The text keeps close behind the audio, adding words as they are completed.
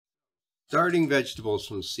Starting vegetables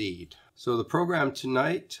from seed. So the program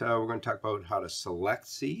tonight, we're going to talk about how to select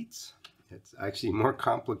seeds. It's actually more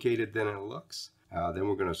complicated than it looks. Then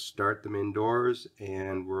we're going to start them indoors,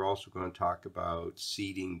 and we're also going to talk about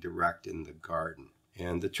seeding direct in the garden.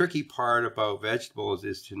 And the tricky part about vegetables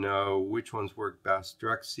is to know which ones work best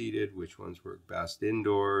direct seeded, which ones work best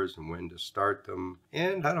indoors, and when to start them,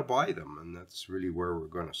 and how to buy them. And that's really where we're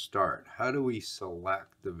going to start. How do we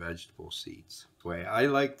select the vegetable seeds? I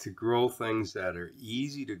like to grow things that are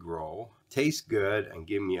easy to grow, taste good, and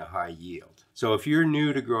give me a high yield. So if you're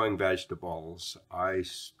new to growing vegetables, I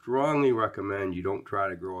strongly recommend you don't try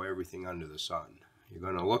to grow everything under the sun. You're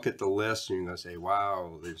going to look at the list and you're going to say,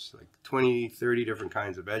 wow, there's like 20, 30 different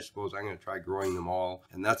kinds of vegetables. I'm going to try growing them all.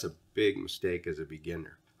 And that's a big mistake as a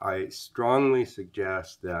beginner. I strongly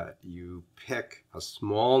suggest that you pick a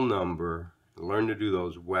small number, learn to do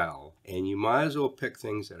those well, and you might as well pick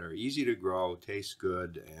things that are easy to grow, taste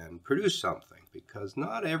good, and produce something, because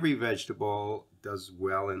not every vegetable does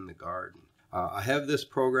well in the garden. I have this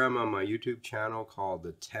program on my YouTube channel called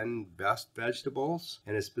the 10 Best Vegetables,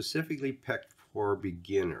 and it's specifically picked for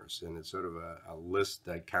beginners, and it's sort of a list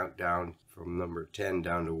I count down from number 10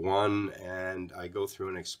 down to 1, and I go through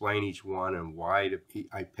and explain each one and why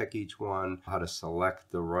I pick each one, how to select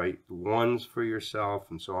the right ones for yourself,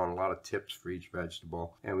 and so on. A lot of tips for each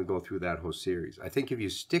vegetable, and we go through that whole series. I think if you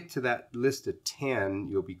stick to that list of 10,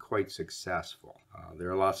 you'll be quite successful.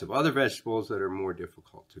 There are lots of other vegetables that are more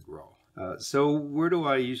difficult to grow. So where do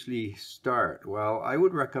I usually start? Well, I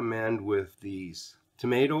would recommend with these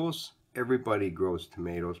tomatoes. Everybody grows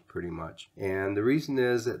tomatoes pretty much, and the reason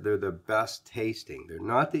is that they're the best tasting. They're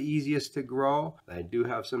not the easiest to grow. They do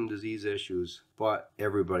have some disease issues, but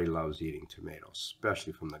everybody loves eating tomatoes,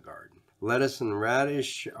 especially from the garden. Lettuce and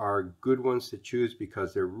radish are good ones to choose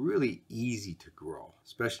because they're really easy to grow,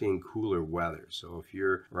 especially in cooler weather. So if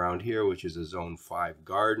you're around here, which is a zone 5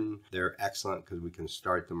 garden, they're excellent because we can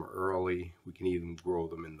start them early. We can even grow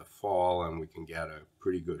them in the fall, and we can get a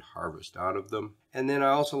pretty good harvest out of them. And then I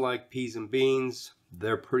also like peas and beans.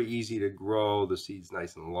 They're pretty easy to grow. The seed's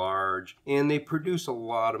nice and large, and they produce a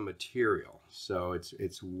lot of material. So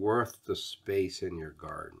it's worth the space in your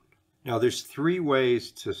garden. Now there's 3 ways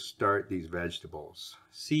to start these vegetables: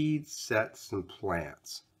 seeds, sets, and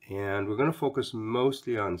plants. And we're going to focus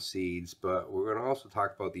mostly on seeds, but we're going to also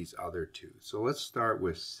talk about these other 2. So let's start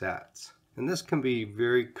with sets. And this can be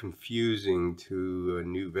very confusing to a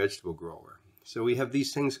new vegetable grower. So we have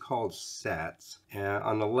these things called sets. And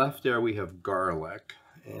on the left there we have garlic,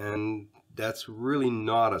 and that's really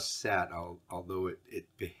not a set, although it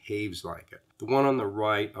behaves like it. The one on the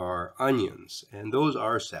right are onions, and those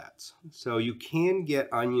are sets. So you can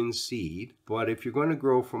get onion seed, but if you're going to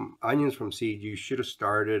grow from onions from seed, you should have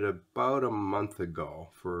started about a month ago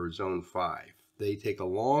for zone 5. They take a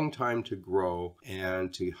long time to grow,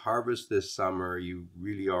 and to harvest this summer, you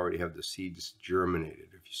really already have the seeds germinated.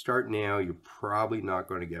 If you start now, you're probably not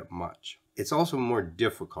going to get much. It's also more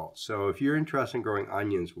difficult. So if you're interested in growing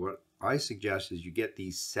onions, what I suggest is you get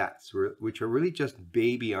these sets, which are really just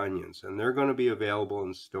baby onions, and they're going to be available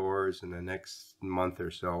in stores in the next month or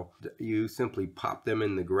so. You simply pop them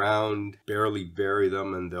in the ground, barely bury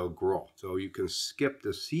them, and they'll grow. So you can skip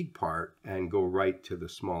the seed part and go right to the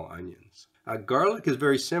small onions. Garlic is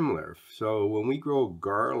very similar. So when we grow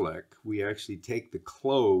garlic, we actually take the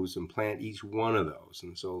cloves and plant each one of those.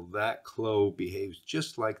 And so that clove behaves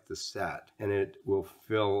just like the set, and it will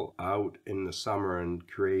fill out in the summer and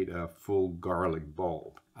create a full garlic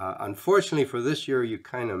bulb. Unfortunately for this year, you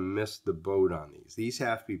kind of missed the boat on these. These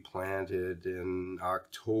have to be planted in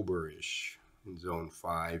October-ish. In zone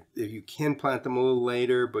 5. If you can plant them a little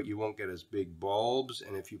later, but you won't get as big bulbs.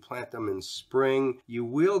 And if you plant them in spring, you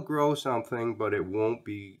will grow something, but it won't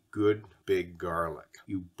be good big garlic.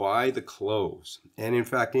 You buy the cloves. And in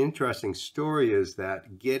fact, the interesting story is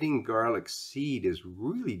that getting garlic seed is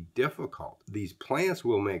really difficult. These plants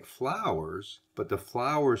will make flowers, but the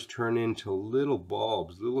flowers turn into little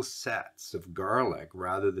bulbs, little sets of garlic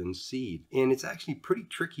rather than seed. And it's actually pretty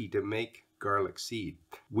tricky to make garlic seed.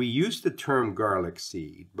 We use the term garlic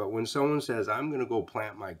seed, but when someone says, I'm going to go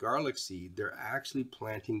plant my garlic seed, they're actually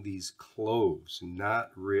planting these cloves, not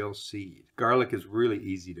real seed. Garlic is really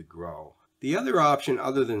easy to grow. The other option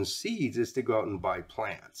other than seeds is to go out and buy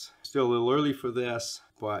plants. Still a little early for this,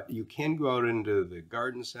 but you can go out into the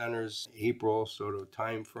garden centers, April sort of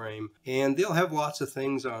time frame, and they'll have lots of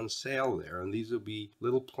things on sale there. And these will be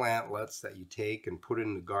little plantlets that you take and put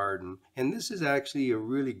in the garden. And this is actually a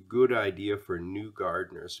really good idea for new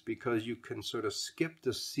gardeners because you can sort of skip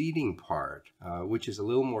the seeding part, which is a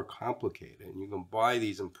little more complicated. And you can buy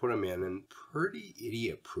these and put them in, and pretty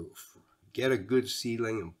idiot proof. Get a good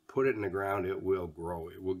seedling and put it in the ground, it will grow.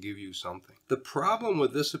 It will give you something. The problem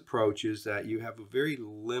with this approach is that you have a very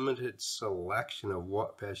limited selection of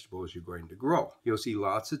what vegetables you're going to grow. You'll see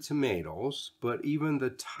lots of tomatoes, but even the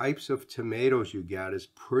types of tomatoes you get is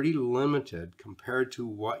pretty limited compared to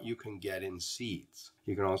what you can get in seeds.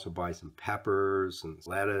 You can also buy some peppers and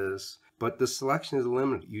lettuce, but the selection is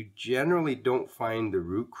limited. You generally don't find the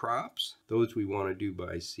root crops, those we want to do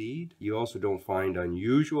by seed. You also don't find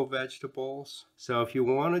unusual vegetables. So if you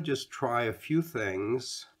want to just try a few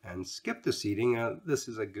things and skip the seeding, this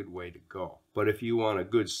is a good way to go. But if you want a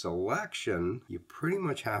good selection, you pretty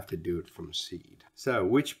much have to do it from seed. So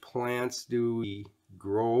which plants do we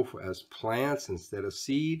grow as plants instead of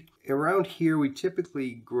seed? Around here we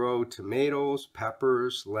typically grow tomatoes,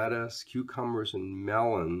 peppers, lettuce, cucumbers, and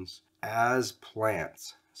melons as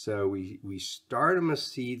plants. So we start them as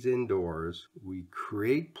seeds indoors, we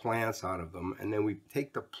create plants out of them, and then we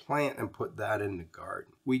take the plant and put that in the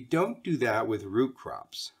garden. We don't do that with root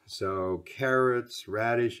crops. So carrots,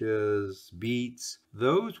 radishes, beets,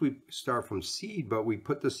 those we start from seed, but we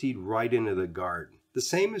put the seed right into the garden. The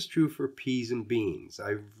same is true for peas and beans.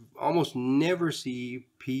 I almost never see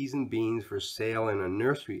peas and beans for sale in a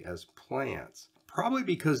nursery as plants. Probably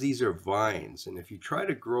because these are vines, and if you try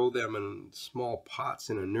to grow them in small pots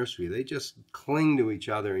in a nursery, they just cling to each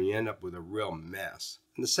other and you end up with a real mess.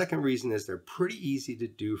 And the second reason is they're pretty easy to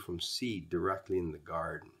do from seed directly in the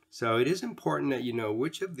garden. So it is important that you know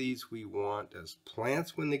which of these we want as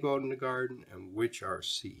plants when they go out in the garden and which are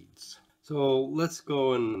seeds. So let's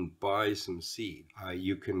go and buy some seed.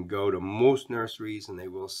 You can go to most nurseries and they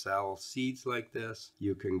will sell seeds like this.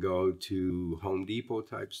 You can go to Home Depot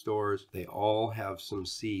type stores. They all have some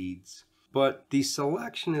seeds. But the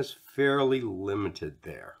selection is fairly limited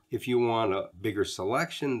there. If you want a bigger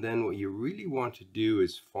selection, then what you really want to do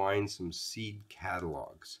is find some seed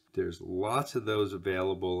catalogs. There's lots of those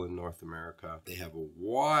available in North America. They have a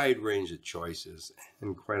wide range of choices,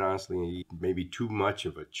 and quite honestly, maybe too much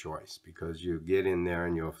of a choice, because you get in there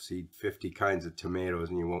and you'll see 50 kinds of tomatoes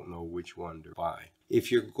and you won't know which one to buy. If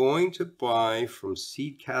you're going to buy from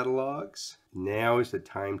seed catalogs, now is the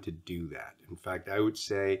time to do that. In fact, I would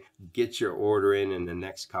say get your order in the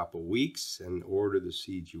next couple weeks and order the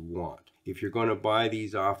seeds you want. If you're going to buy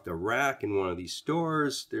these off the rack in one of these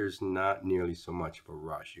stores, there's not nearly so much of a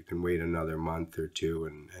rush. You can wait another month or two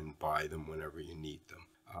and buy them whenever you need them.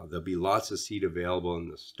 There'll be lots of seed available in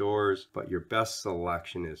the stores, but your best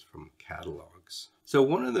selection is from catalogs. So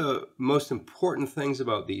one of the most important things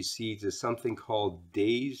about these seeds is something called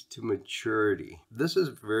days to maturity. This is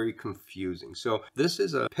very confusing. So this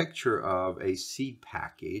is a picture of a seed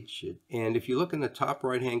package. And if you look in the top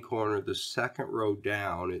right-hand corner, the second row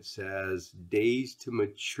down, it says days to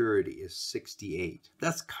maturity is 68.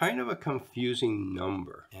 That's kind of a confusing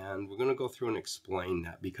number. And we're going to go through and explain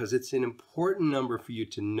that because it's an important number for you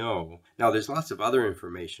to know. Now, there's lots of other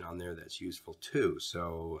information on there that's useful too.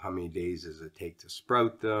 So how many days does it take to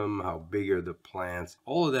sprout them, how big are the plants?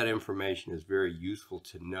 All of that information is very useful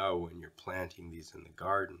to know when you're planting these in the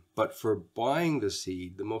garden. But for buying the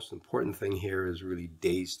seed, the most important thing here is really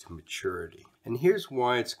days to maturity. And here's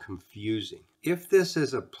why it's confusing. If this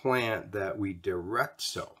is a plant that we direct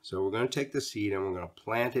sow, so we're going to take the seed and we're going to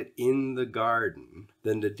plant it in the garden,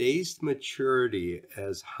 then the days to maturity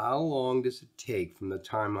is how long does it take from the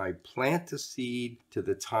time I plant the seed to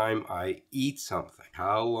the time I eat something?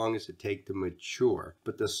 How long does it take to mature?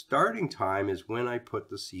 But the starting time is when I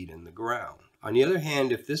put the seed in the ground. On the other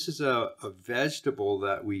hand, if this is a vegetable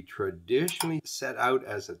that we traditionally set out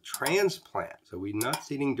as a transplant, so we're not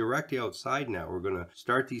seeding directly outside now, we're going to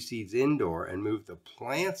start these seeds indoor and move the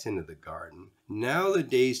plants into the garden. Now the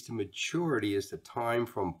days to maturity is the time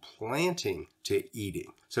from planting to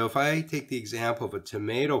eating. So if I take the example of a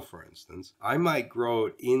tomato, for instance, I might grow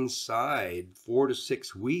it inside 4 to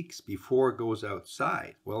 6 weeks before it goes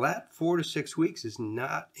outside. Well, that 4 to 6 weeks is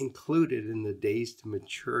not included in the days to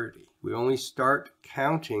maturity. We only start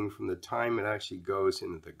counting from the time it actually goes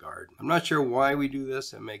into the garden. I'm not sure why we do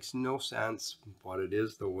this. It makes no sense, but it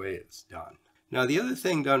is the way it's done. Now, the other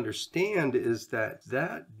thing to understand is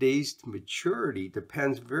that days to maturity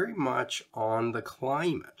depends very much on the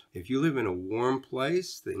climate. If you live in a warm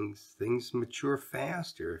place, things mature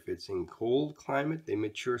faster. If it's in cold climate, they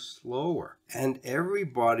mature slower. And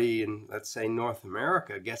everybody in, let's say, North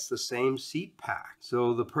America gets the same seed pack.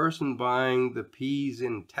 So the person buying the peas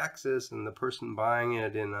in Texas and the person buying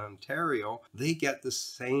it in Ontario, they get the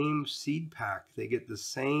same seed pack. They get the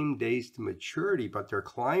same days to maturity, but their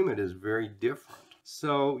climate is very different.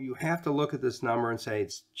 So you have to look at this number and say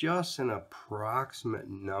it's just an approximate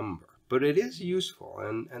number. But it is useful,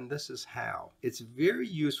 and this is how. It's very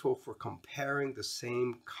useful for comparing the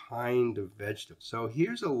same kind of vegetables. So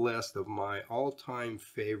here's a list of my all-time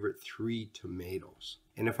favorite 3 tomatoes.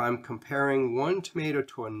 And if I'm comparing one tomato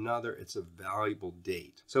to another, it's a valuable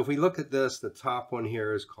date. So if we look at this, the top one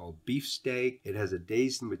here is called beefsteak. It has a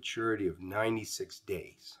days of maturity of 96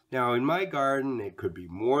 days. Now in my garden, it could be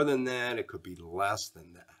more than that, it could be less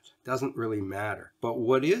than that. Doesn't really matter. But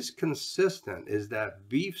what is consistent is that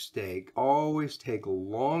beefsteak always take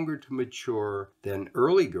longer to mature than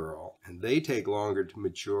early girl, and they take longer to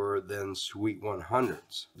mature than sweet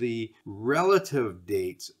 100s. The relative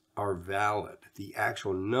dates are valid. The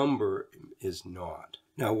actual number is not.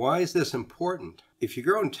 Now, why is this important? If you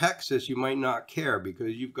grow in Texas, you might not care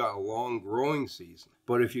because you've got a long growing season.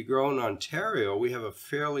 But if you grow in Ontario, we have a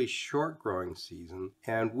fairly short growing season,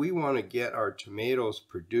 and we want to get our tomatoes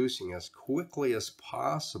producing as quickly as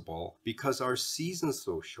possible because our season's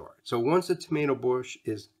so short. So once a tomato bush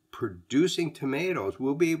is producing tomatoes,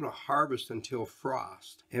 we'll be able to harvest until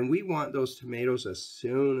frost. And we want those tomatoes as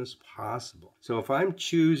soon as possible. So if I'm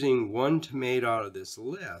choosing one tomato out of this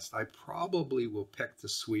list, I probably will pick the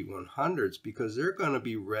sweet 100s because they're going to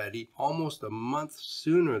be ready almost a month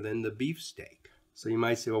sooner than the beefsteak. So you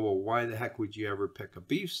might say, oh, well, why the heck would you ever pick a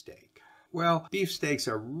beefsteak? Well, beefsteaks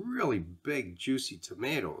are really big, juicy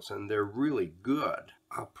tomatoes, and they're really good.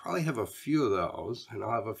 I'll probably have a few of those, and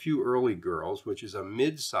I'll have a few early girls, which is a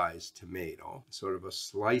mid-sized tomato, sort of a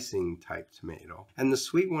slicing type tomato. And the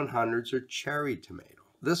sweet 100s are cherry tomato.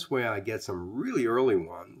 This way I get some really early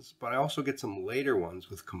ones, but I also get some later ones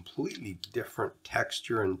with completely different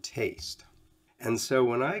texture and taste. And so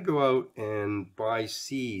when I go out and buy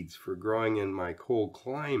seeds for growing in my cold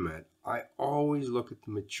climate, I always look at the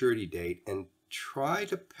maturity date and try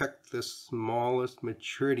to pick the smallest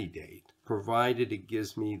maturity date, provided it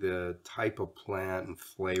gives me the type of plant and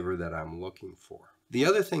flavor that I'm looking for. The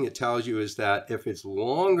other thing it tells you is that if it's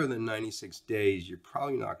longer than 96 days, you're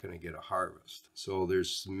probably not going to get a harvest. So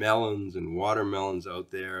there's melons and watermelons out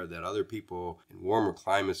there that other people in warmer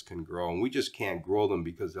climates can grow, and we just can't grow them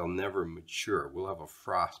because they'll never mature. We'll have a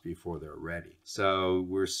frost before they're ready. So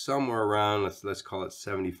we're somewhere around, let's call it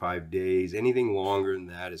 75 days. Anything longer than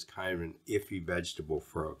that is kind of an iffy vegetable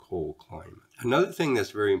for a cold climate. Another thing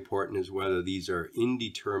that's very important is whether these are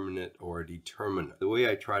indeterminate or determinate. The way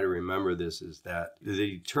I try to remember this is that the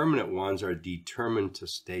determinate ones are determined to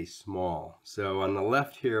stay small. So on the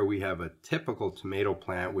left here we have a typical tomato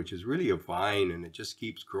plant, which is really a vine, and it just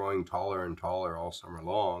keeps growing taller and taller all summer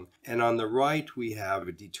long. And on the right we have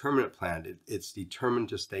a determinate plant. It's determined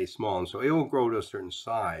to stay small, and so it will grow to a certain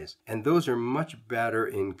size. And those are much better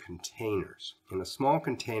in containers. In a small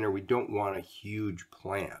container, we don't want a huge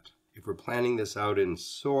plant. If we're planting this out in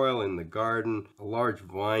soil in the garden, a large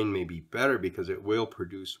vine may be better because it will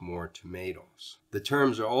produce more tomatoes. The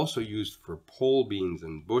terms are also used for pole beans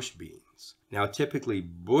and bush beans. Now, typically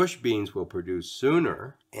bush beans will produce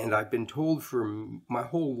sooner, and I've been told for my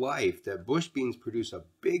whole life that bush beans produce a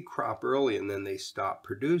big crop early and then they stop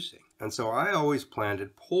producing. And so I always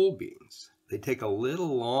planted pole beans. They take a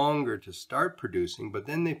little longer to start producing, but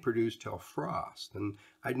then they produce till frost. And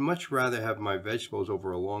I'd much rather have my vegetables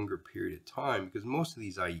over a longer period of time because most of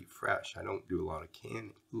these I eat fresh. I don't do a lot of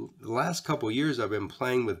canning. The last couple of years I've been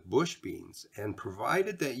playing with bush beans, and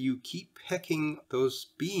provided that you keep picking those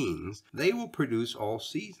beans, they will produce all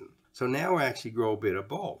season. So now I actually grow a bit of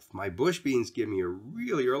both. My bush beans give me a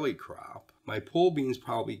really early crop. My pole beans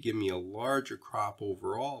probably give me a larger crop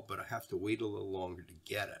overall, but I have to wait a little longer to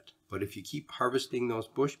get it. But if you keep harvesting those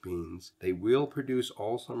bush beans, they will produce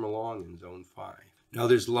all summer long in zone 5. Now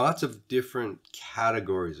there's lots of different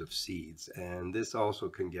categories of seeds, and this also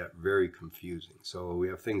can get very confusing. So we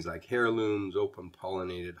have things like heirlooms, open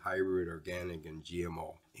pollinated, hybrid, organic, and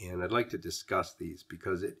GMO. And I'd like to discuss these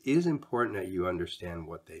because it is important that you understand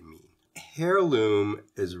what they mean. Heirloom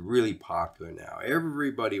is really popular now.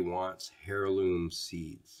 Everybody wants heirloom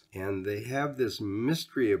seeds, and they have this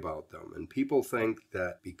mystery about them, and people think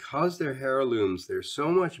that because they're heirlooms, they're so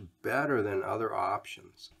much better than other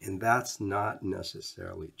options, and that's not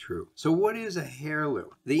necessarily true. So what is a heirloom?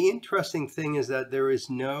 The interesting thing is that there is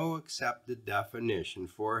no accepted definition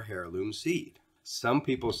for a heirloom seed. Some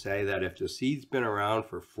people say that if the seed's been around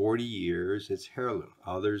for 40 years, it's heirloom.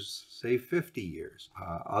 Others say 50 years.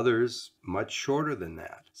 Others much shorter than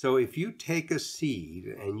that. So if you take a seed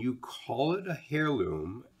and you call it a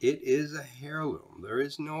heirloom, it is a heirloom. There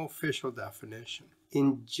is no official definition.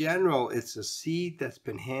 In general, it's a seed that's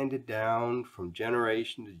been handed down from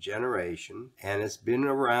generation to generation, and it's been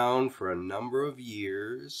around for a number of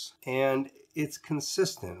years, and it's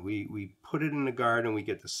consistent. We put it in the garden, we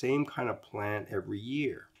get the same kind of plant every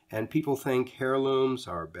year. And people think heirlooms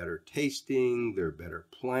are better tasting, they're better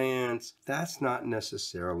plants. That's not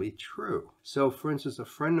necessarily true. So for instance, a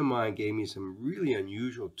friend of mine gave me some really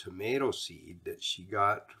unusual tomato seed that she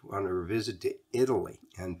got on her visit to Italy.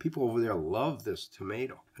 And people over there love this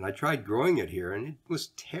tomato. And I tried growing it here and it was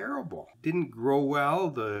terrible. It didn't grow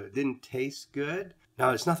well, it didn't taste good. Now,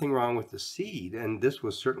 there's nothing wrong with the seed, and this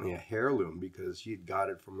was certainly a heirloom because she'd got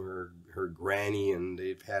it from her granny, and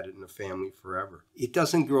they've had it in the family forever. It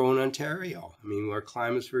doesn't grow in Ontario. I mean, our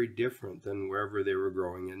climate's very different than wherever they were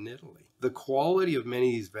growing in Italy. The quality of many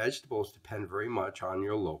of these vegetables depend very much on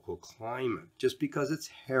your local climate. Just because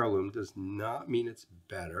it's heirloom does not mean it's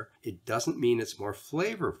better. It doesn't mean it's more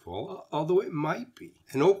flavorful, although it might be.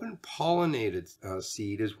 An open pollinated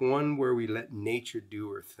seed is one where we let nature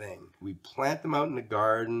do her thing. We plant them out in the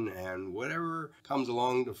garden, and whatever comes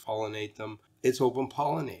along to pollinate them, it's open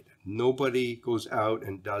pollinated. Nobody goes out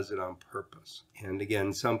and does it on purpose. And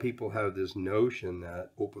again, some people have this notion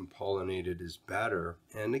that open pollinated is better.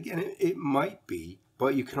 And again, it might be,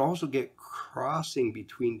 but you can also get crossing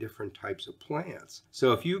between different types of plants.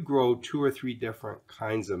 So if you grow 2 or 3 different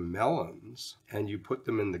kinds of melons and you put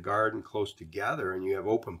them in the garden close together and you have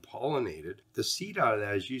open pollinated, the seed out of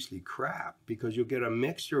that is usually crap because you'll get a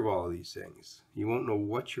mixture of all these things. You won't know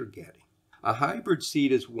what you're getting. A hybrid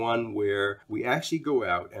seed is one where we actually go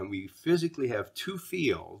out and we physically have 2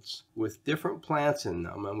 fields with different plants in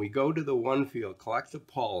them, and we go to the one field, collect the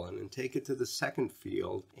pollen, and take it to the second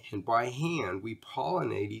field, and by hand we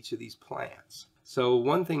pollinate each of these plants. So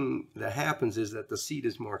one thing that happens is that the seed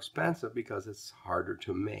is more expensive because it's harder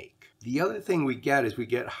to make. The other thing we get is we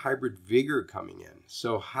get hybrid vigor coming in.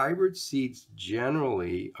 So hybrid seeds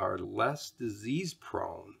generally are less disease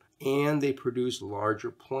prone, and they produce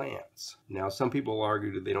larger plants. Now, some people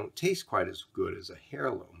argue that they don't taste quite as good as a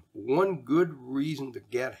heirloom. One good reason to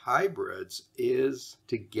get hybrids is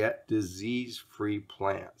to get disease-free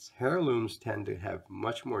plants. Heirlooms tend to have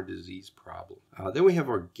much more disease problems. Then we have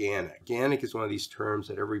organic. Organic is one of these terms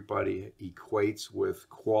that everybody equates with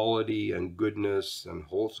quality and goodness and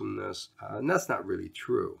wholesomeness, and that's not really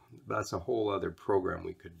true. That's a whole other program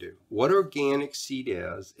we could do. What organic seed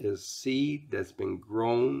is seed that's been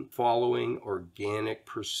grown following organic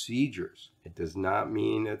procedures. It does not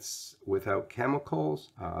mean it's without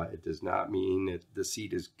chemicals. It does not mean that the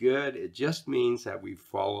seed is good. It just means that we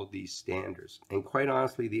followed these standards. And quite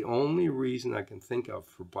honestly, the only reason I can think of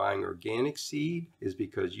for buying organic seed is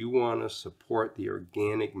because you want to support the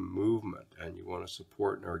organic movement and you want to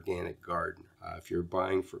support an organic gardener. If you're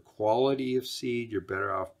buying for quality of seed, you're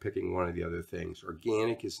better off picking one of the other things.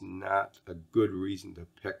 Organic is not a good reason to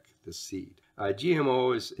pick the seed.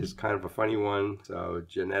 GMO is kind of a funny one. So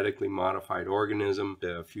genetically modified organism.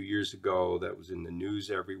 A few years ago, that was in the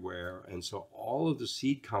news everywhere. And so all of the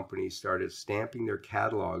seed companies started stamping their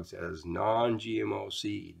catalogs as non-GMO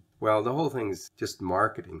seed. Well, the whole thing is just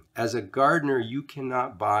marketing. As a gardener, you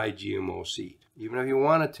cannot buy GMO seed, even if you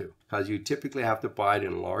wanted to, because you typically have to buy it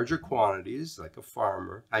in larger quantities, like a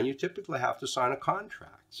farmer, and you typically have to sign a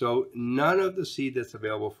contract. So none of the seed that's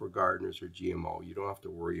available for gardeners are GMO. You don't have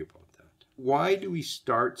to worry about that. Why do we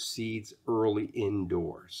start seeds early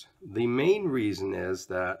indoors? The main reason is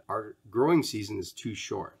that our growing season is too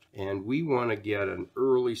short, and we want to get an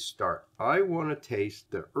early start. I want to taste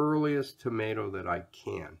the earliest tomato that I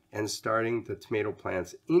can, and starting the tomato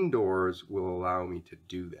plants indoors will allow me to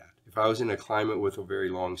do that. If I was in a climate with a very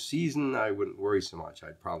long season, I wouldn't worry so much.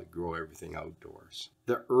 I'd probably grow everything outdoors.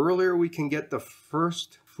 The earlier we can get the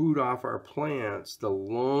first food off our plants, the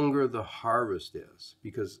longer the harvest is.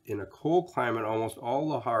 Because in a cold climate, almost all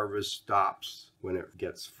the harvest stops when it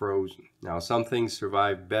gets frozen. Now, some things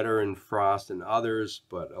survive better in frost than others,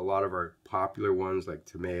 but a lot of our popular ones like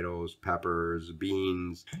tomatoes, peppers,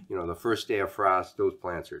 beans, the first day of frost, those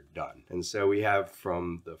plants are done. And so we have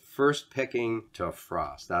from the first picking to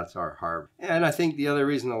frost. That's our harvest. And I think the other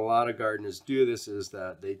reason a lot of gardeners do this is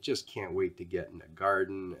that they just can't wait to get in the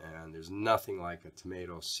garden, and there's nothing like a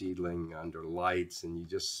tomato seedling under lights, and you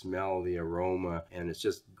just smell the aroma, and it's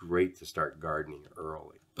just great to start gardening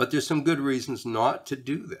early. But there's some good reasons not to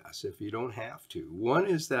do this if you don't have to. One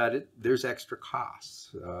is that there's extra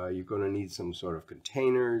costs. You're going to need some sort of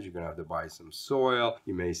containers. You're going to have to buy some soil.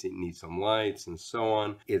 You may need some lights and so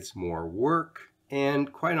on. It's more work.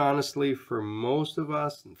 And quite honestly, for most of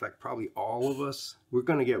us, in fact, probably all of us, we're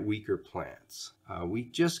going to get weaker plants. We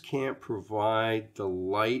just can't provide the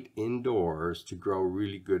light indoors to grow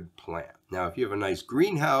really good plants. Now, if you have a nice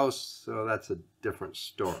greenhouse, so that's a different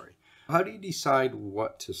story. How do you decide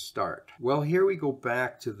what to start? Well, here we go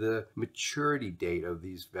back to the maturity date of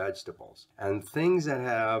these vegetables. And things that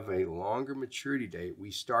have a longer maturity date,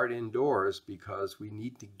 we start indoors because we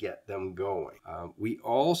need to get them going. We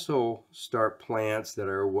also start plants that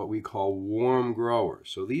are what we call warm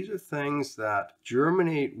growers. So these are things that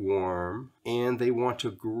germinate warm and they want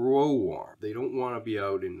to grow warm. They don't want to be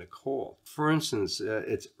out in the cold. For instance,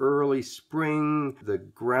 it's early spring, the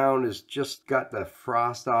ground has just got the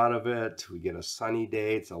frost out of it. We get a sunny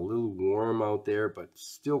day, it's a little warm out there, but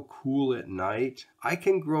still cool at night. I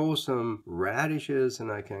can grow some radishes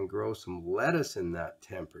and I can grow some lettuce in that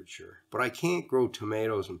temperature, but I can't grow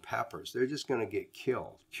tomatoes and peppers. They're just going to get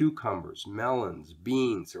killed. Cucumbers, melons,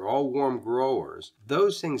 beans, they're all warm growers.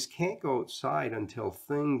 Those things can't go outside until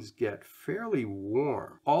things get fairly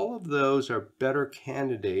warm. All of those are better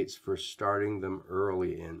candidates for starting them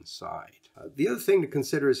early inside. The other thing to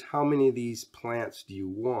consider is how many of these plants do you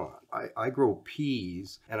want? I grow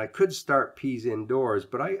peas, and I could start peas indoors,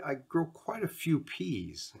 but I grow quite a few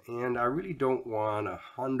peas, and I really don't want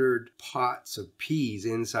 100 pots of peas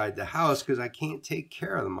inside the house because I can't take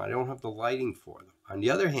care of them. I don't have the lighting for them. On the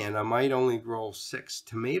other hand, I might only grow 6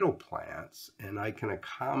 tomato plants, and I can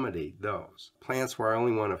accommodate those. Plants where I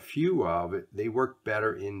only want a few of it, they work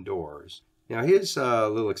better indoors. Now here's a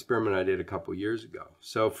little experiment I did a couple years ago.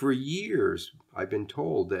 So for years, I've been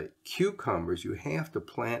told that cucumbers you have to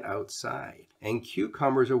plant outside. And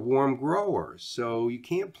cucumbers are warm growers, so you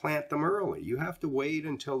can't plant them early. You have to wait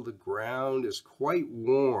until the ground is quite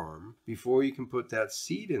warm before you can put that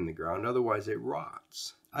seed in the ground, otherwise it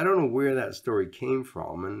rots. I don't know where that story came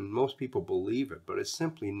from, and most people believe it, but it's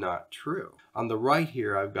simply not true. On the right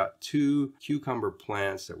here, I've got 2 cucumber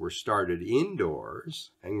plants that were started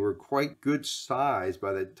indoors and were quite good size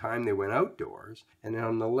by the time they went outdoors. And then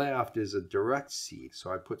on the left is a direct seed.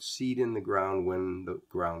 So I put seed in the ground when the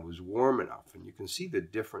ground was warm enough, and you can see the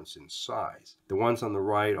difference in size. The ones on the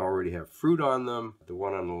right already have fruit on them. The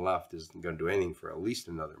one on the left isn't going to do anything for at least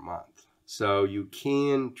another month. So you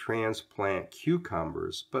can transplant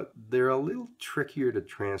cucumbers, but they're a little trickier to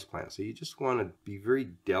transplant. So you just want to be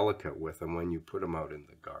very delicate with them when you put them out in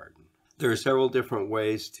the garden. There are several different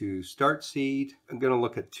ways to start seed. I'm going to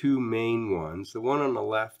look at 2 main ones. The one on the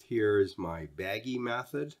left here is my baggy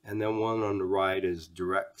method, and then one on the right is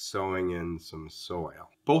direct sowing in some soil.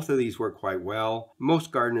 Both of these work quite well.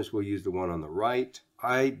 Most gardeners will use the one on the right.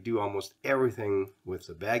 I do almost everything with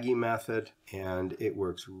the baggy method, and it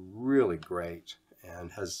works really great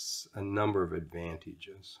and has a number of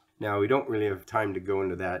advantages. Now, we don't really have time to go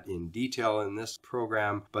into that in detail in this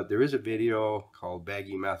program, but there is a video called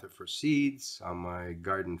Baggy Method for Seeds on my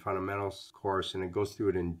Garden Fundamentals course, and it goes through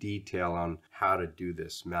it in detail on how to do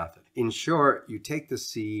this method. In short, you take the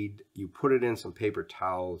seed, you put it in some paper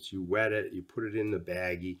towels, you wet it, you put it in the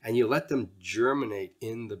baggie, and you let them germinate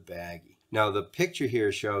in the baggie. Now, the picture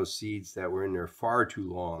here shows seeds that were in there far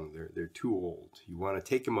too long. They're too old. You want to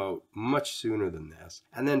take them out much sooner than this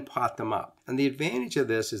and then pot them up. And the advantage of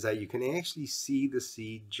this is that you can actually see the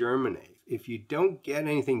seed germinate. If you don't get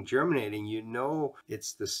anything germinating, you know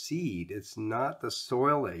it's the seed. It's not the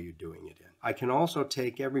soil that you're doing it in. I can also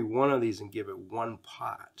take every one of these and give it 1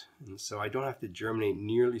 pot. And so I don't have to germinate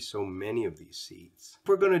nearly so many of these seeds. If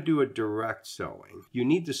we're going to do a direct sowing, you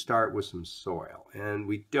need to start with some soil. And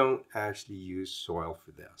we don't actually use soil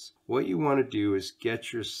for this. What you want to do is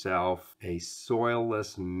get yourself a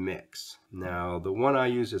soilless mix. Now, the one I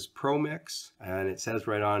use is Pro Mix, and it says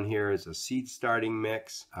right on here is a seed starting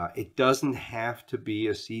mix. It doesn't have to be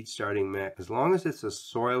a seed starting mix. As long as it's a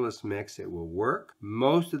soilless mix, it will work.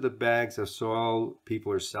 Most of the bags of soil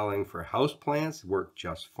people are selling for houseplants work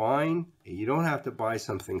just fine. You don't have to buy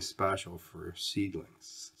something special for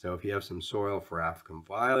seedlings. So if you have some soil for African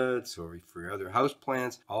violets or for your other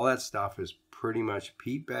houseplants, all that stuff is pretty much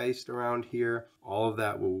peat-based around here. All of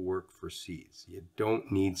that will work for seeds. You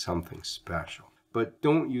don't need something special. But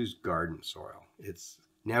don't use garden soil.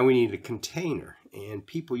 Now we need a container, and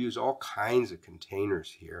people use all kinds of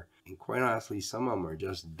containers here, and quite honestly, some of them are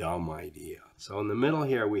just dumb ideas. So in the middle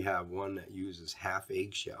here, we have one that uses half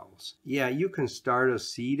eggshells. Yeah, you can start a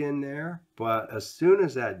seed in there, but as soon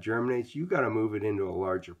as that germinates, you got to move it into a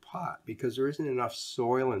larger pot because there isn't enough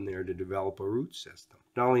soil in there to develop a root system.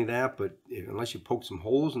 Not only that, but unless you poke some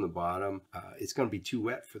holes in the bottom, it's going to be too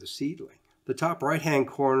wet for the seedling. The top right-hand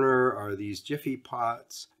corner are these Jiffy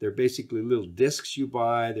pots. They're basically little discs you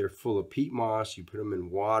buy. They're full of peat moss. You put them in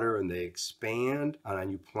water and they expand, and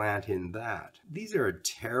then you plant in that. These are a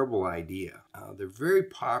terrible idea. They're very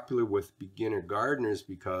popular with beginner gardeners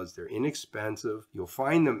because they're inexpensive. You'll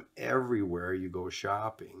find them everywhere you go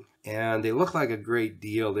shopping. And they look like a great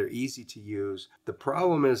deal. They're easy to use. The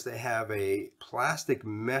problem is they have a plastic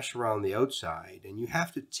mesh around the outside, and you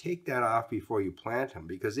have to take that off before you plant them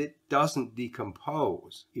because it doesn't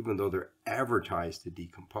decompose, even though they're advertised to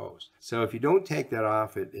decompose. So if you don't take that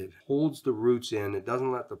off, it holds the roots in. It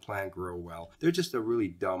doesn't let the plant grow well. They're just a really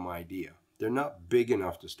dumb idea. They're not big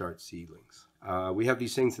enough to start seedlings. We have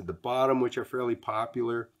these things at the bottom, which are fairly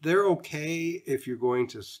popular. They're okay if you're going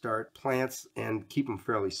to start plants and keep them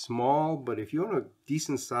fairly small, but if you want a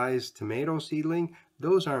decent sized tomato seedling,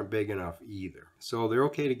 those aren't big enough either. So they're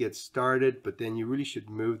okay to get started, but then you really should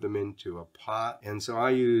move them into a pot. And so I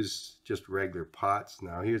use just regular pots.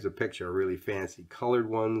 Now here's a picture of really fancy colored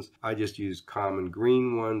ones. I just use common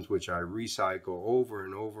green ones, which I recycle over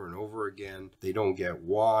and over and over again. They don't get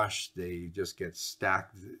washed. They just get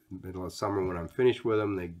stacked in the middle of summer when I'm finished with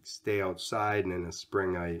them. They stay outside, and in the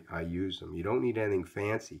spring I use them. You don't need anything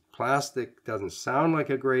fancy. Plastic doesn't sound like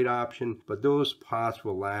a great option, but those pots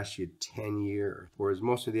will last you 10 years, whereas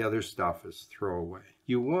most of the other stuff is throwaway.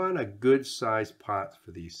 You want a good sized pot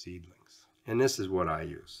for these seedlings. And this is what I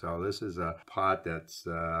use. So this is a pot that's,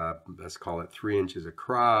 let's call it 3 inches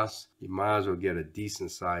across. You might as well get a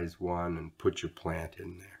decent sized one and put your plant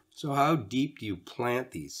in there. So how deep do you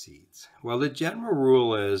plant these seeds? Well, the general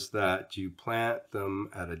rule is that you plant them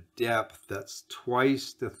at a depth that's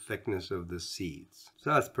twice the thickness of the seeds.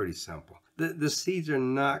 So that's pretty simple. The seeds are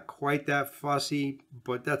not quite that fussy,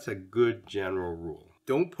 but that's a good general rule.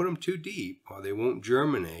 Don't put them too deep or they won't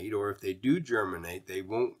germinate, or if they do germinate, they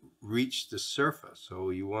won't reach the surface. So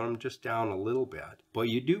you want them just down a little bit, but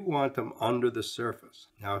you do want them under the surface.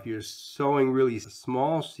 Now, if you're sowing really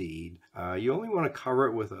small seed, you only want to cover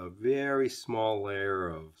it with a very small layer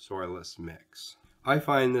of soilless mix. I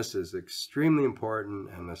find this is extremely important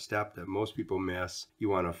and a step that most people miss. You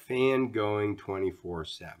want a fan going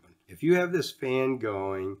 24/7. If you have this fan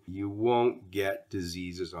going, you won't get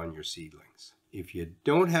diseases on your seedlings. If you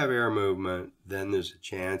don't have air movement, then there's a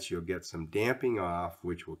chance you'll get some damping off,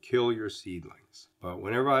 which will kill your seedlings. But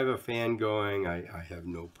whenever I have a fan going, I have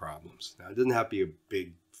no problems. Now, it doesn't have to be a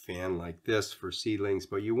big fan like this for seedlings,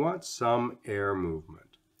 but you want some air movement.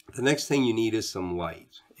 The next thing you need is some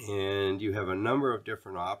light, and you have a number of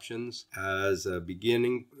different options. As a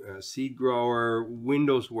beginning seed grower,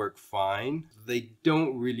 windows work fine. They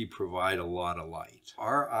don't really provide a lot of light.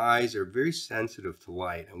 Our eyes are very sensitive to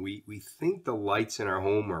light, and we think the lights in our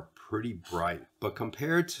home are pretty bright, but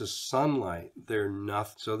compared to sunlight, they're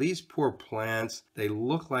nothing. So these poor plants, they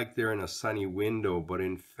look like they're in a sunny window, but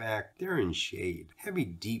in fact, they're in shade, heavy,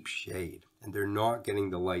 deep shade. And they're not getting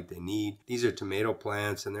the light they need. These are tomato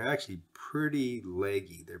plants, and they're actually pretty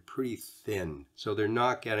leggy. They're pretty thin, so they're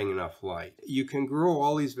not getting enough light. You can grow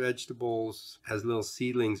all these vegetables as little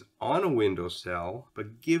seedlings on a windowsill,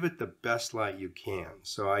 but give it the best light you can.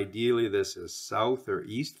 So ideally, this is south or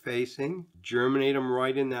east facing. Germinate them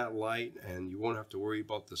right in that light, and you won't have to worry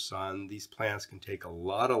about the sun. These plants can take a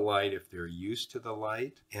lot of light if they're used to the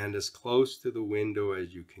light, and as close to the window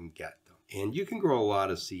as you can get them. And you can grow a lot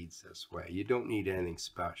of seeds this way. You don't need anything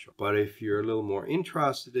special. But if you're a little more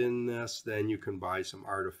interested in this, then you can buy some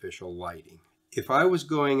artificial lighting. If I was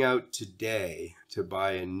going out today to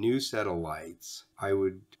buy a new set of lights, I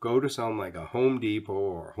would go to something like a Home Depot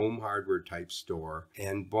or Home Hardware type store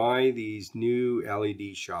and buy these new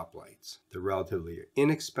LED shop lights. They're relatively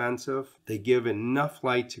inexpensive. They give enough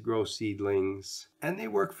light to grow seedlings, and they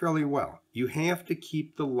work fairly well. You have to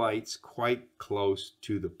keep the lights quite close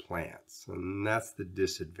to the plants, and that's the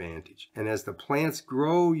disadvantage. And as the plants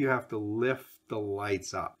grow, you have to lift the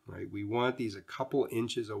lights up, right? We want these a couple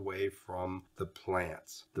inches away from the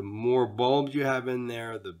plants. The more bulbs you have in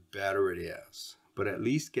there, the better it is. But at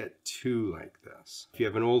least get 2 like this. If you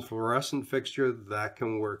have an old fluorescent fixture, that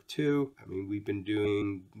can work too. I mean, we've been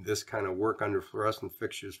doing this kind of work under fluorescent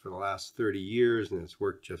fixtures for the last 30 years, and it's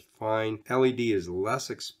worked just fine. LED is less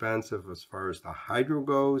expensive as far as the hydro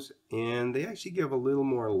goes, and they actually give a little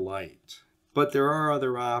more light. But there are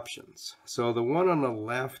other options. So the one on the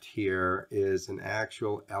left here is an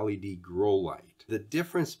actual LED grow light. The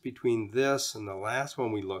difference between this and the last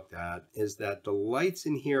one we looked at is that the lights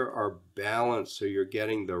in here are balanced so you're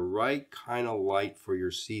getting the right kind of light for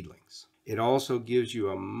your seedlings. It also gives you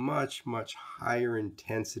a much higher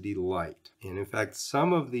intensity light. And in fact,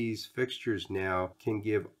 some of these fixtures now can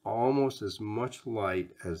give almost as much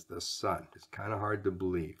light as the sun. It's kind of hard to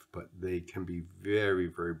believe, but they can be very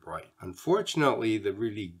bright. Unfortunately, the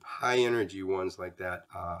really high energy ones like that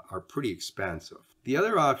are pretty expensive. The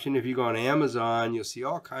other option, if you go on Amazon, you'll see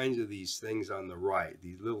all kinds of these things on the right.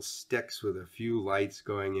 These little sticks with a few lights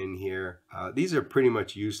going in here. These are pretty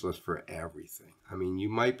much useless for everything. I mean, you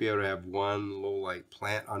might be able to have one low light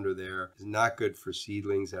plant under there. It's not good for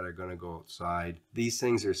seedlings that are going to go outside. These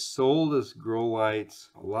things are sold as grow lights.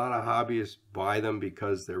 A lot of hobbyists buy them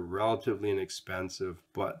because they're relatively inexpensive,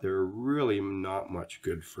 but they're really not much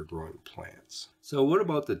good for growing plants. So what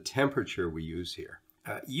about the temperature we use here?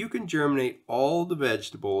 You can germinate all the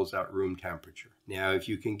vegetables at room temperature. Now, if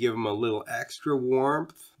you can give them a little extra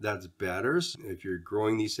warmth, that's better. If you're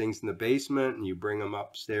growing these things in the basement and you bring them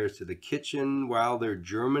upstairs to the kitchen while they're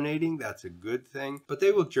germinating, that's a good thing, but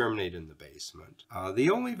they will germinate in the basement. The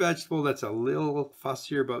only vegetable that's a little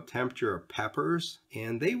fussier about temperature are peppers,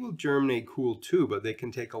 and they will germinate cool too, but they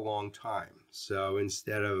can take a long time. So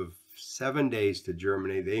instead of 7 days to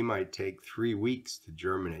germinate, they might take 3 weeks to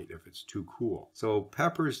germinate if it's too cool. So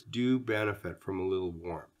peppers do benefit from a little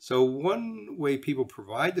warmth. So one way people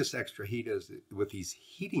provide this extra heat is with these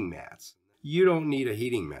heating mats. You don't need a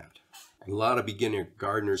heating mat. A lot of beginner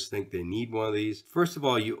gardeners think they need one of these. First of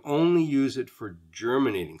all, you only use it for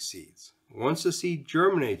germinating seeds. Once the seed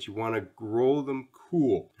germinates, you want to grow them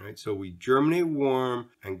cool, right? So we germinate warm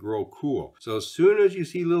and grow cool. So as soon as you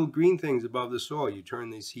see little green things above the soil, you turn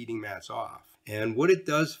these heating mats off. And what it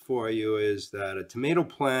does for you is that a tomato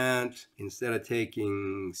plant, instead of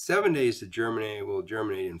taking 7 days to germinate, will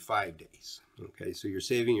germinate in 5 days. Okay, so you're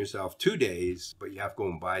saving yourself 2 days, but you have to go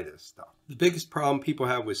and buy this stuff. The biggest problem people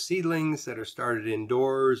have with seedlings that are started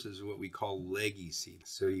indoors is what we call leggy seeds.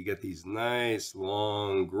 So you get these nice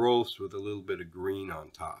long growths with a little bit of green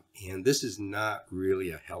on top. And this is not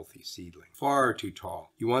really a healthy seedling. Far too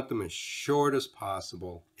tall. You want them as short as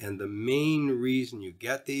possible. And the main reason you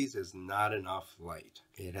get these is not enough light.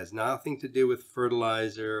 It has nothing to do with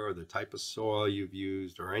fertilizer or the type of soil you've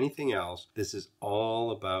used or anything else. This is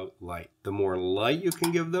all about light. The more light you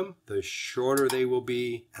can give them, the shorter they will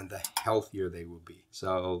be and the healthier they will be.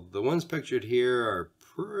 So the ones pictured here are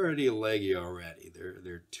pretty leggy already.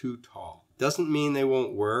 They're too tall. Doesn't mean they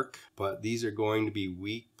won't work, but these are going to be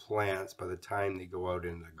weak plants by the time they go out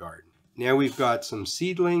into the garden. Now we've got some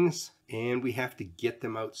seedlings and we have to get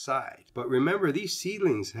them outside. But remember, these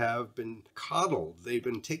seedlings have been coddled. They've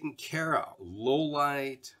been taken care of. Low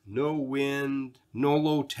light, no wind, no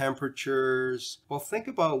low temperatures. Well, think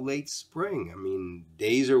about late spring. I mean,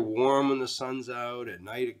 days are warm when the sun's out. At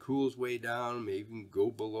night, it cools way down, maybe even go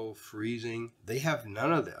below freezing. They have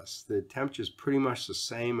none of this. The temperature's pretty much the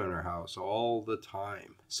same in our house all the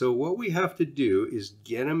time. So what we have to do is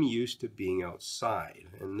get them used to being outside.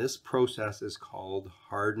 And this process is called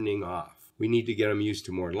hardening off. We need to get them used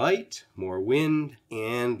to more light, more wind,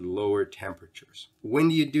 and lower temperatures. When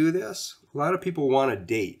do you do this? A lot of people want a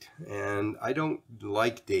date, and I don't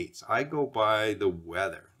like dates. I go by the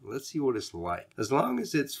weather. Let's see what it's like. As long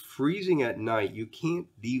as it's freezing at night, you can't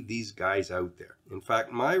leave these guys out there. In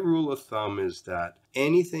fact, my rule of thumb is that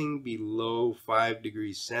anything below 5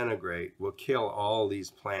 degrees centigrade will kill all these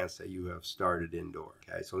plants that you have started indoor.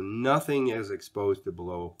 Okay, so nothing is exposed to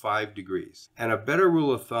below 5 degrees. And a better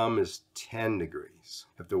rule of thumb is 10 degrees.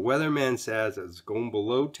 If the weatherman says it's going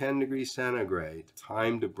below 10 degrees centigrade,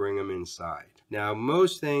 time to bring them inside. Now,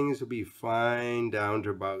 most things will be fine down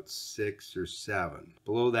to about 6 or 7.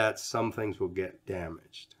 Below that, some things will get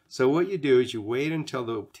damaged. So what you do is you wait until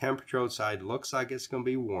the temperature outside looks like it's going to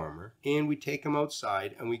be warmer, and we take them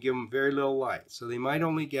outside and we give them very little light. So they might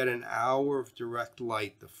only get an hour of direct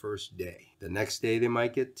light the first day. The next day they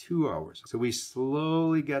might get 2 hours. So we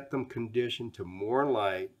slowly get them conditioned to more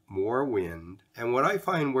light, more wind. And what I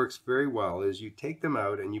find works very well is you take them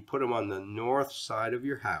out and you put them on the north side of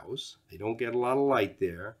your house. They don't get a lot of light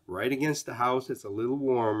there. Right against the house, it's a little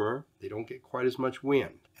warmer. They don't get quite as much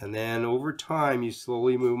wind. And then over time, you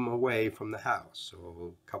slowly move them away from the house.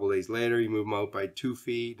 So a couple days later, you move them out by 2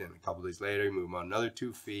 feet. And a couple days later, you move them out another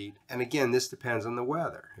 2 feet. And again, this depends on the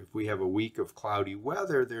weather. If we have a week of cloudy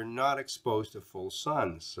weather, they're not exposed to full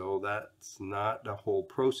sun. So that's not the whole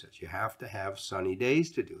process. You have to have sunny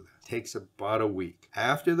days to do that. It takes about a week.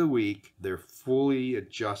 After the week, they're fully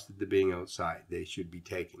adjusted to being outside. They should be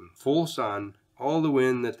taking full sun, all the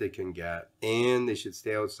wind that they can get, and they should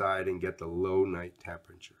stay outside and get the low night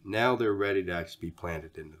temperature. Now they're ready to actually be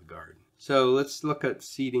planted into the garden. So let's look at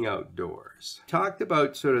seeding outdoors. Talked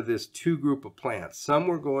about sort of this two group of plants. Some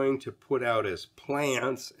we're going to put out as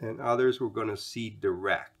plants and others we're going to seed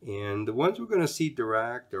direct. And the ones we're going to seed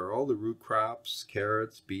direct are all the root crops,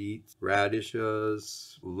 carrots, beets,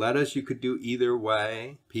 radishes, lettuce you could do either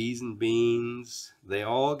way, peas and beans. They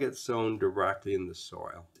all get sown directly in the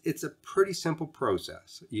soil. It's a pretty simple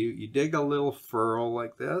process. You dig a little furrow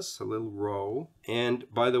like this, a little row. And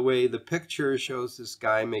by the way, the picture shows this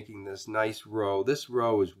guy making this nice row. This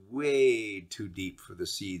row is way too deep for the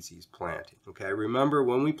seeds he's planting. Okay, remember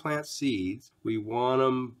when we plant seeds, we want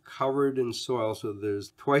them covered in soil so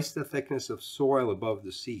there's twice the thickness of soil above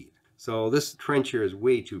the seed. So this trench here is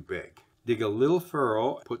way too big. Dig a little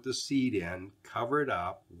furrow, put the seed in, cover it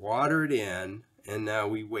up, water it in, and now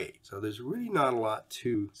we wait. So there's really not a lot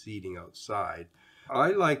to seeding outside. I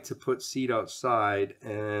like to put seed outside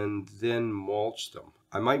and then mulch them.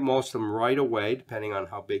 I might mulch them right away depending on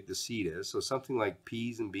how big the seed is. So something like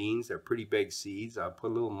peas and beans, they're pretty big seeds. I'll put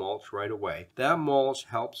a little mulch right away. That mulch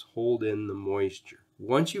helps hold in the moisture.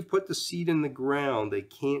 Once you've put the seed in the ground, they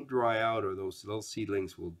can't dry out or those little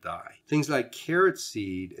seedlings will die. Things like carrot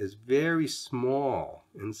seed is very small,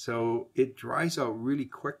 and so it dries out really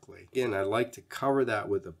quickly. Again, I like to cover that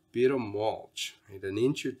with a bit of mulch. Right? An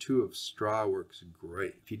inch or two of straw works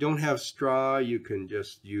great. If you don't have straw, you can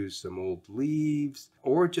just use some old leaves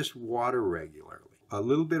or just water regularly. A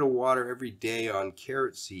little bit of water every day on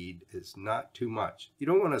carrot seed is not too much. You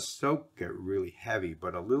don't want to soak it really heavy,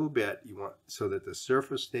 but a little bit you want so that the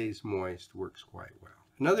surface stays moist works quite well.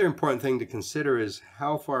 Another important thing to consider is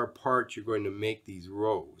how far apart you're going to make these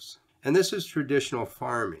rows. And this is traditional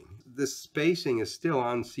farming. This spacing is still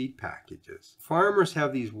on seed packages. Farmers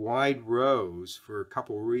have these wide rows for a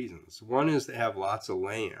couple reasons. One is they have lots of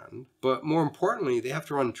land, but more importantly, they have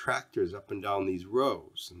to run tractors up and down these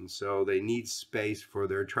rows, and so they need space for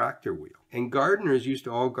their tractor wheel. And gardeners used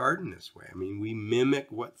to all garden this way. I mean, we mimic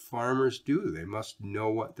what farmers do. They must know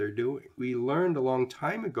what they're doing. We learned a long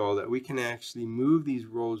time ago that we can actually move these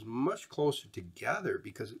rows much closer together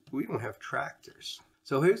because we don't have tractors.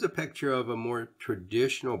 So here's a picture of a more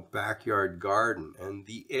traditional backyard garden, and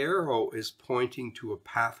the arrow is pointing to a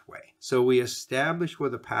pathway. So we establish where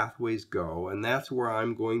the pathways go, and that's where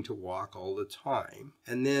I'm going to walk all the time.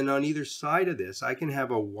 And then on either side of this, I can have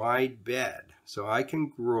a wide bed. So I can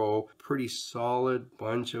grow a pretty solid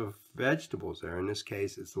bunch of vegetables there. In this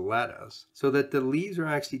case, it's lettuce, so that the leaves are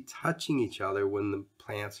actually touching each other when the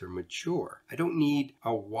plants are mature. I don't need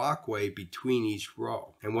a walkway between each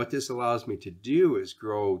row. And what this allows me to do is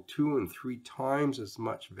grow 2 and 3 times as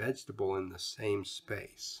much vegetable in the same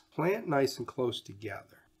space. Plant nice and close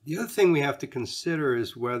together. The other thing we have to consider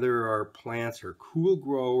is whether our plants are cool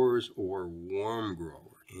growers or warm growers.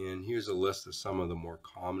 And here's a list of some of the more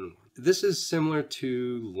common ones. This is similar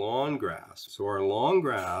to lawn grass. So our lawn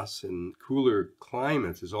grass in cooler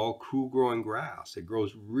climates is all cool growing grass. It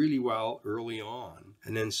grows really well early on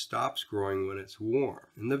and then stops growing when it's warm.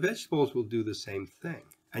 And the vegetables will do the same thing.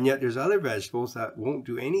 And yet there's other vegetables that won't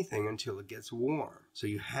do anything until it gets warm. So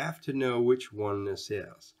you have to know which one this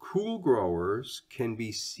is. Cool growers can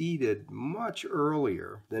be seeded much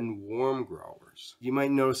earlier than warm growers. You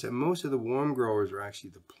might notice that most of the warm growers are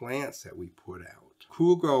actually the plants that we put out.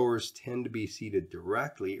 Cool growers tend to be seeded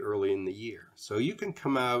directly early in the year. So you can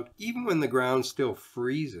come out, even when the ground still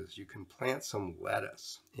freezes, you can plant some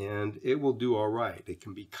lettuce and it will do all right. It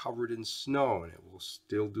can be covered in snow and it will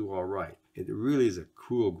still do all right. It really is a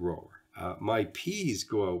cool grower. My peas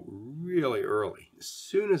go out really early. As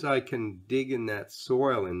soon as I can dig in that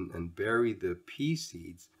soil and bury the pea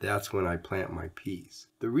seeds, that's when I plant my peas.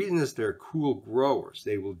 The reason is they're cool growers.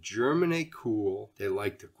 They will germinate cool, they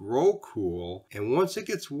like to grow cool, and once it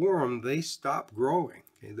gets warm, they stop growing.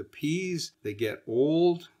 Okay, the peas, they get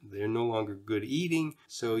old, they're no longer good eating,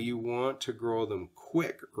 so you want to grow them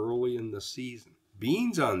quick early in the season.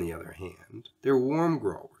 Beans, on the other hand, they're warm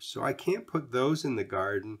growers, so I can't put those in the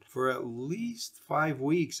garden for at least 5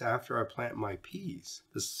 weeks after I plant my peas.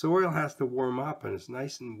 The soil has to warm up and it's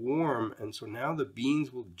nice and warm, and so now the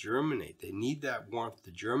beans will germinate. They need that warmth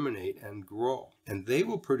to germinate and grow, and they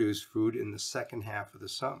will produce food in the second half of the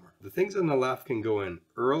summer. The things on the left can go in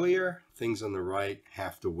earlier, things on the right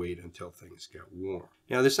have to wait until things get warm.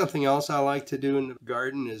 Now there's something else I like to do in the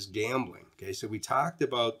garden is gambling. Okay, so we talked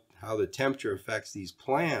about how the temperature affects these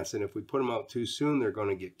plants, and if we put them out too soon, they're going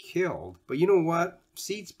to get killed. But you know what?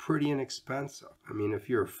 seed's pretty inexpensive. I mean, if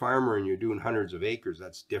you're a farmer and you're doing hundreds of acres,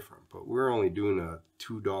 that's different. But we're only doing a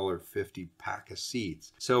 $2.50 pack of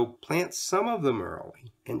seeds. So plant some of them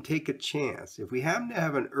early and take a chance. If we happen to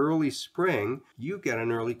have an early spring, you get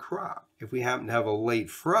an early crop. If we happen to have a late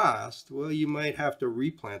frost, well, you might have to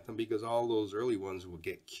replant them because all those early ones will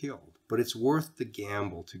get killed. But it's worth the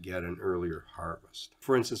gamble to get an earlier harvest.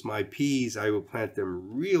 For instance, my peas, I will plant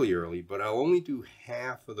them really early, but I'll only do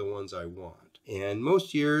half of the ones I want. And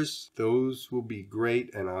most years, those will be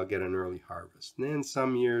great and I'll get an early harvest. And then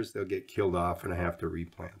some years, they'll get killed off and I have to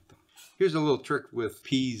replant them. Here's a little trick with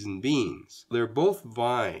peas and beans. They're both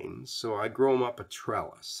vines, so I grow them up a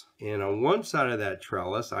trellis. And on one side of that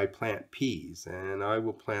trellis, I plant peas, and I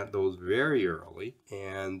will plant those very early.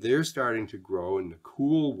 And they're starting to grow in the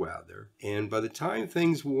cool weather. And by the time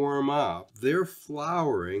things warm up, they're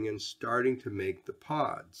flowering and starting to make the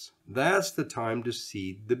pods. That's the time to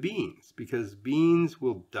seed the beans, because beans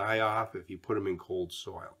will die off if you put them in cold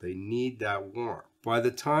soil. They need that warmth. By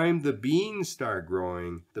the time the beans start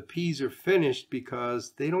growing, the peas are finished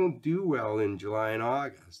because they don't do well in July and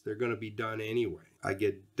August. They're going to be done anyway. I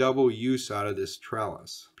get double use out of this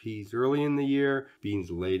trellis. Peas early in the year,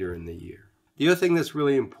 beans later in the year. The other thing that's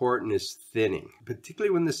really important is thinning.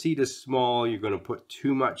 Particularly when the seed is small, you're going to put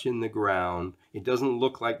too much in the ground. It doesn't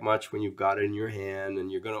look like much when you've got it in your hand,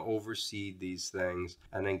 and you're going to overseed these things.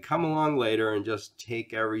 And then come along later and just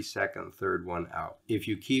take every second, third one out. If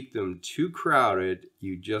you keep them too crowded,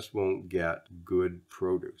 you just won't get good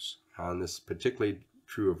produce. And this is particularly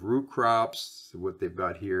true of root crops. What they've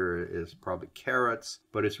got here is probably carrots,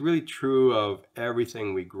 but it's really true of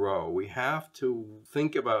everything we grow. We have to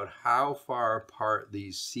think about how far apart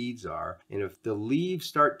these seeds are, and if the leaves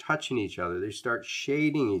start touching each other, they start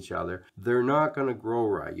shading each other, they're not going to grow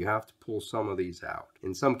right. You have to pull some of these out.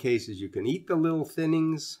 In some cases, you can eat the little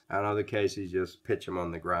thinnings, and other cases, just pitch them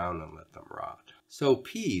on the ground and let them rot. So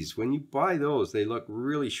peas, when you buy those, they look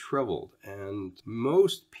really shriveled, and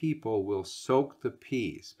most people will soak the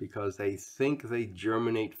peas because they think they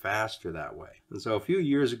germinate faster that way. And so a few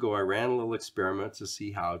years ago, I ran a little experiment to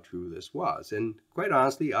see how true this was. And quite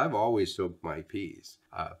honestly, I've always soaked my peas.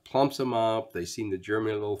 Plumps them up, they seem to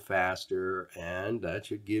germinate a little faster, and that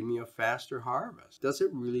should give me a faster harvest. Does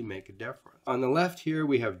it really make a difference? On the left here,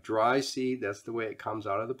 we have dry seed. That's the way it comes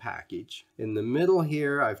out of the package. In the middle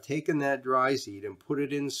here, I've taken that dry seed and put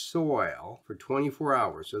it in soil for 24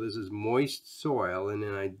 hours. So this is moist soil, and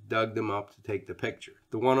then I dug them up to take the picture.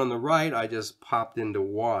 The one on the right, I just popped into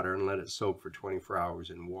water and let it soak for 24 hours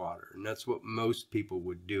in water. And that's what most people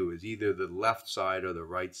would do, is either the left side or the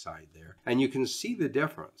right side there. And you can see the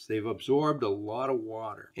difference. They've absorbed a lot of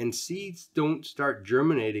water. And seeds don't start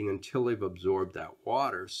germinating until they've absorbed that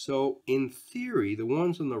water. So in theory, the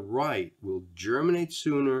ones on the right will germinate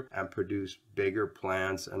sooner and produce bigger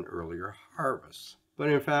plants and earlier harvests. But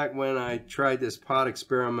in fact, when I tried this pot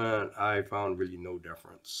experiment, I found really no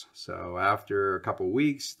difference. So after a couple of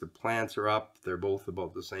weeks, the plants are up. They're both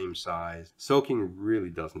about the same size. Soaking really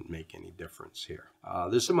doesn't make any difference here.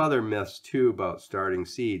 There's some other myths too about starting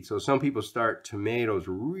seeds. So some people start tomatoes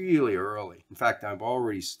really early. In fact, I've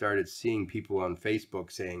already started seeing people on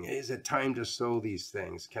Facebook saying, is it time to sow these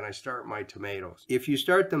things? Can I start my tomatoes? If you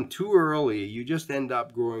start them too early, you just end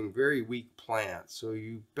up growing very weak plants. So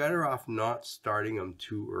you're better off not starting them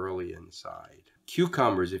too early inside.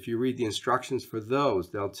 Cucumbers, if you read the instructions for those,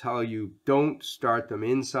 they'll tell you don't start them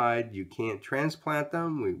inside. You can't transplant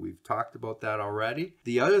them. We've talked about that already.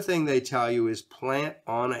 The other thing they tell you is plant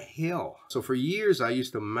on a hill. So for years, I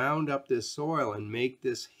used to mound up this soil and make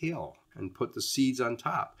this hill and put the seeds on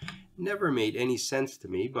top. Never made any sense to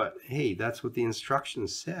me, but hey, that's what the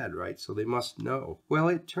instructions said, right? So they must know. Well,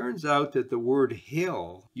 it turns out that the word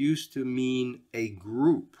hill used to mean a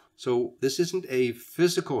group. So this isn't a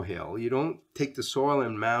physical hill. You don't take the soil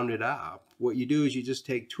and mound it up. What you do is you just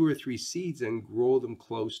take 2 or 3 seeds and grow them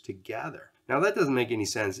close together. Now that doesn't make any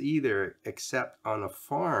sense either, except on a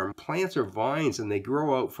farm, plants are vines and they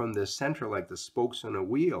grow out from the center like the spokes on a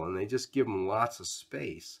wheel, and they just give them lots of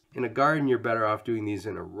space. In a garden, you're better off doing these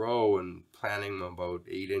in a row and planting them about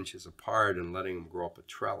 8 inches apart and letting them grow up a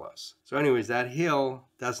trellis. So anyways, that hill,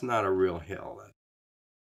 that's not a real hill.